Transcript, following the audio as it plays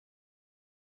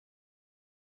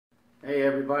Hey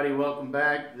everybody, welcome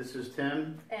back. This is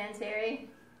Tim. And Terry.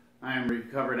 I am a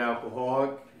recovered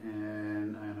alcoholic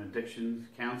and I'm an addictions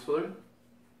counselor.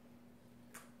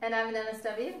 And I'm an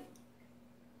MSW.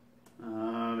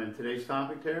 And today's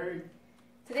topic, Terry?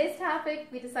 Today's topic,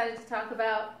 we decided to talk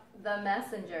about the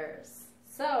messengers.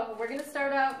 So we're going to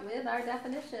start out with our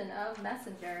definition of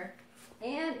messenger.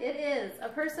 And it is a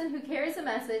person who carries a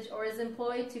message or is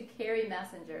employed to carry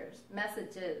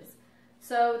messages.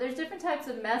 So there's different types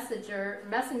of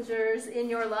messengers in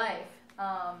your life,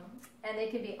 and they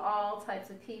can be all types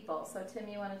of people. So Tim,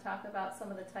 you want to talk about some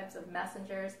of the types of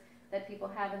messengers that people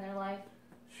have in their life?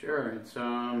 Sure. It's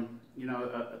the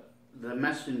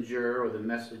messenger or the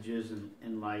messages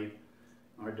in life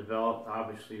are developed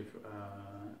obviously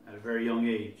at a very young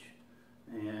age,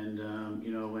 and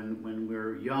when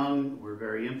we're young, we're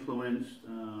very influenced,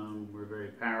 we're very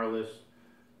powerless.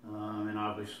 And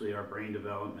obviously our brain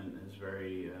development is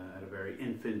at a very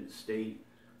infant state,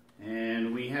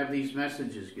 and we have these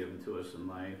messages given to us in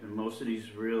life, and most of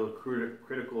these real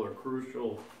critical or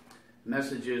crucial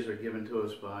messages are given to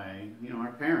us by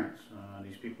our parents,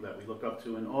 these people that we look up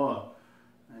to in awe.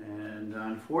 And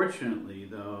unfortunately,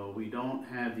 though, we don't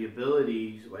have the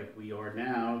abilities like we are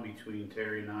now between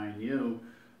Terry and I and you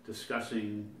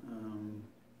discussing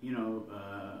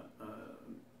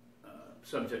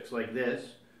subjects like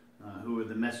this. Who are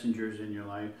the messengers in your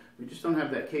life? We just don't have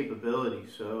that capability.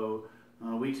 So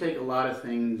we take a lot of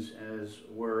things as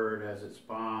word, as it's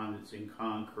bond, it's in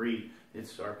concrete.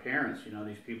 It's our parents,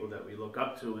 these people that we look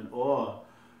up to in awe.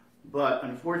 But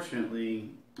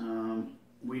unfortunately,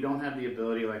 we don't have the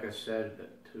ability, like I said,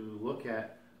 to look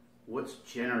at what's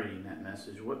generating that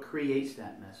message, what creates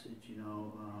that message.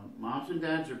 Moms and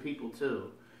dads are people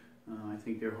too. I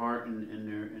think their heart and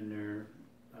their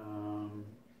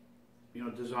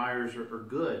desires are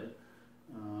good,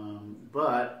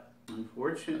 but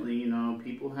unfortunately,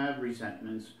 people have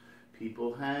resentments,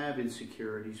 people have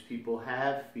insecurities, people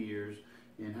have fears,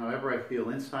 and however I feel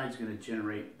inside is going to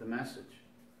generate the message.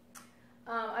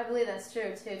 I believe that's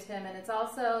true too, Tim, and it's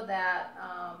also that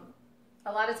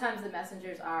a lot of times the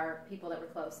messengers are people that we're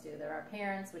close to. They're our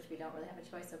parents, which we don't really have a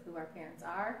choice of who our parents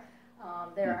are.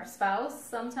 They're our spouse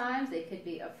sometimes. They could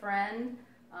be a friend.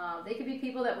 They could be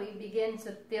people that we begin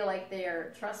to feel like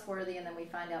they're trustworthy, and then we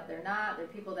find out they're not. They're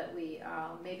people that we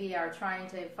maybe are trying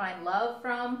to find love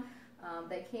from.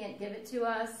 They can't give it to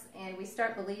us, and we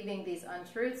start believing these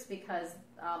untruths because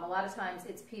a lot of times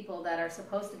it's people that are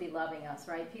supposed to be loving us,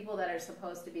 right? People that are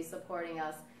supposed to be supporting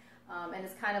us, and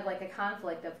it's kind of like a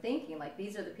conflict of thinking, like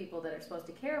these are the people that are supposed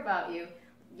to care about you,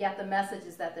 yet the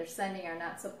messages that they're sending are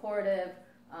not supportive,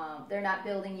 they're not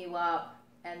building you up,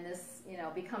 and this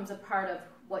becomes a part of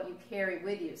what you carry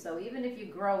with you. So even if you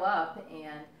grow up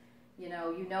and you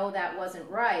know that wasn't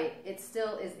right, it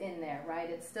still is in there, right?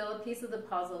 It's still a piece of the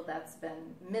puzzle that's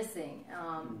been missing.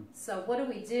 So what do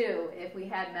we do if we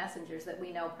had messengers that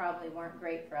we know probably weren't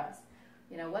great for us?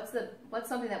 What's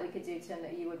something that we could do, Tim,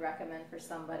 that you would recommend for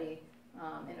somebody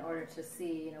in order to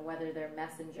see whether their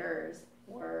messengers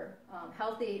were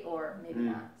healthy or maybe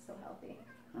not so healthy?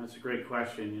 That's a great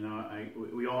question.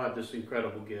 We all have this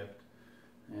incredible gift.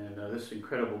 And this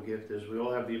incredible gift is we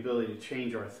all have the ability to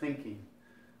change our thinking,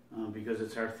 because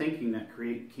it's our thinking that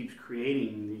keeps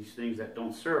creating these things that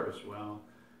don't serve us well.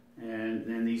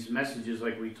 And these messages,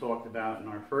 like we talked about in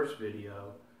our first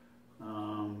video,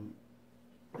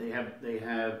 they have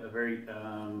a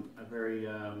very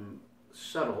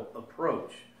subtle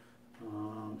approach.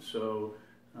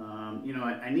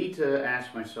 I need to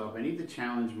ask myself, I need to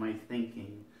challenge my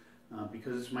thinking.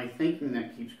 Because it's my thinking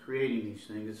that keeps creating these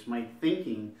things. It's my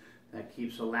thinking that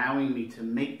keeps allowing me to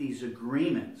make these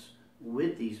agreements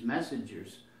with these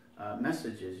messages. The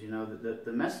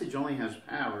message only has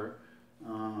power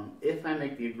if I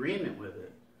make the agreement with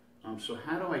it. So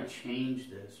how do I change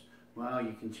this? Well,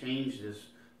 you can change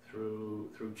this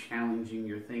through challenging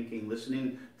your thinking,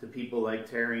 listening to people like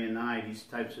Terry and I, these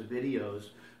types of videos.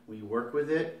 We work with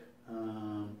it.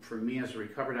 For me, as a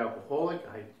recovered alcoholic,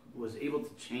 I was able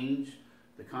to change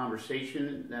the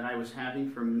conversation that I was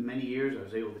having for many years. I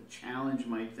was able to challenge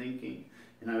my thinking,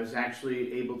 and I was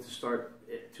actually able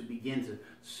to begin to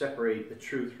separate the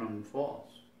truth from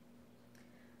false.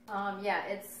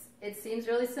 It seems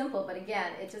really simple, but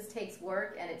again, it just takes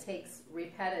work and it takes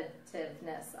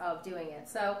repetitiveness of doing it.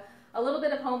 So a little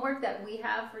bit of homework that we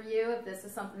have for you, if this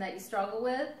is something that you struggle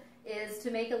with, is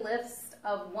to make a list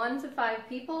of 1 to 5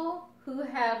 people who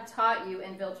have taught you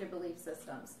and built your belief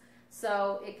systems.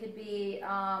 So it could be,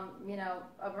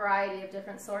 a variety of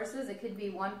different sources. It could be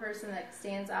one person that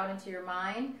stands out into your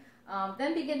mind.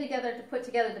 Then begin together to put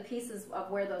together the pieces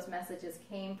of where those messages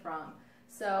came from.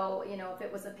 So, you know, if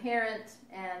it was a parent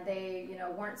and they, you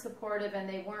know, weren't supportive and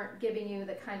they weren't giving you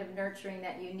the kind of nurturing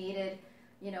that you needed,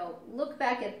 you know, look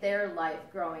back at their life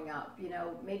growing up. You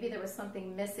know, maybe there was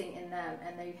something missing in them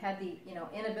and they had the, you know,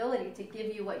 inability to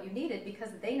give you what you needed because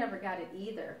they never got it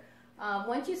either.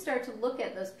 Once you start to look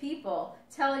at those people,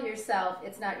 tell yourself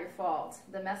it's not your fault.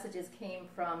 The messages came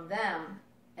from them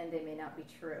and they may not be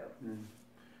true.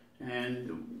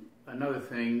 And another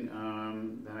thing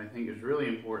that I think is really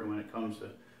important when it comes to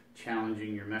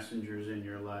challenging your messengers in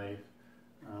your life,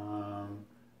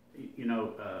 you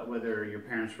know, whether your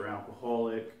parents were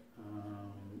alcoholic,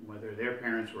 whether their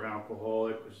parents were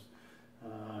alcoholic,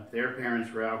 if their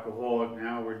parents were alcoholic,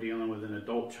 now we're dealing with an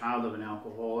adult child of an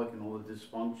alcoholic and all the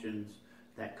dysfunctions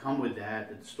that come with that,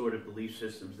 the distorted belief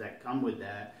systems that come with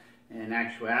that. And in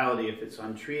actuality, if it's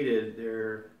untreated,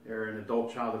 they're an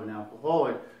adult child of an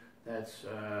alcoholic that's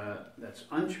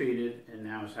untreated and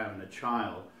now is having a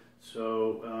child.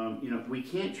 So, you know, we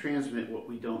can't transmit what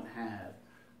we don't have.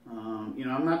 You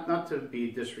know, I'm not to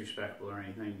be disrespectful or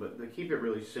anything, but to keep it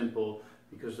really simple,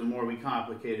 because the more we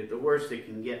complicate it, the worse it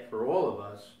can get for all of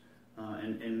us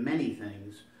in many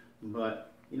things.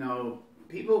 But, you know,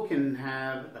 people can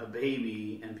have a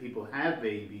baby, and people have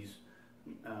babies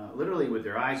literally with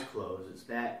their eyes closed. It's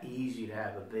that easy to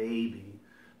have a baby.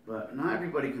 But not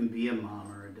everybody can be a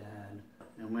mom or a dad.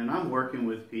 And when I'm working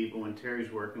with people, when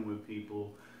Terry's working with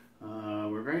people,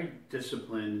 we're very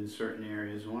disciplined in certain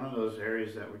areas. One of those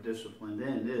areas that we're disciplined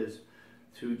in is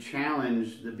to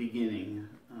challenge the beginning,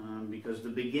 because the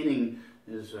beginning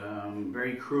is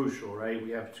very crucial, right? We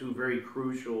have two very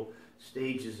crucial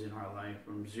stages in our life,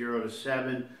 from 0 to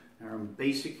 7. Our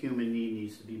basic human need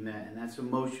needs to be met, and that's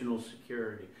emotional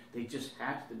security. They just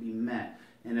have to be met.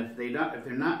 And if they're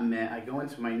not met, I go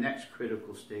into my next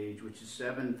critical stage, which is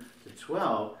 7 to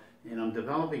 12, and I'm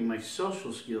developing my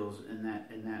social skills in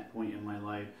that point in my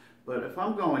life. But if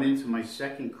I'm going into my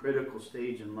second critical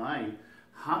stage in life,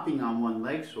 hopping on one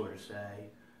leg, sort of say,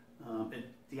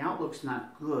 the outlook's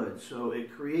not good. So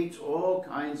it creates all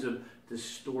kinds of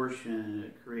distortion.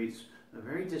 It creates a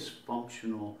very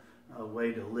dysfunctional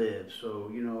way to live. So,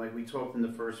 you know, like we talked in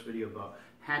the first video about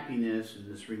happiness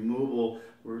and this removal,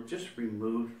 we're just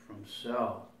removed from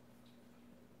self.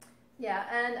 Yeah,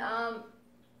 and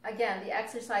again, the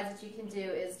exercise that you can do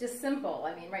is just simple.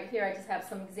 I mean, right here I just have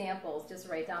some examples. Just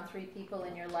write down 3 people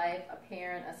in your life, a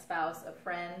parent, a spouse, a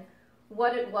friend,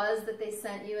 what it was that they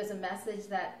sent you as a message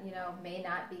that, you know, may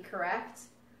not be correct,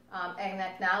 and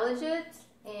acknowledge it,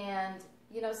 and,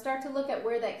 you know, start to look at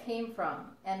where that came from.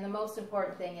 And the most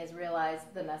important thing is realize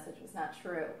the message was not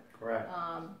true. Correct.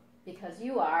 Because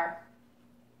you are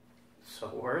so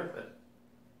worth it.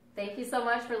 Thank you so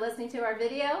much for listening to our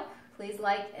video. Please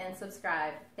like and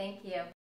subscribe. Thank you.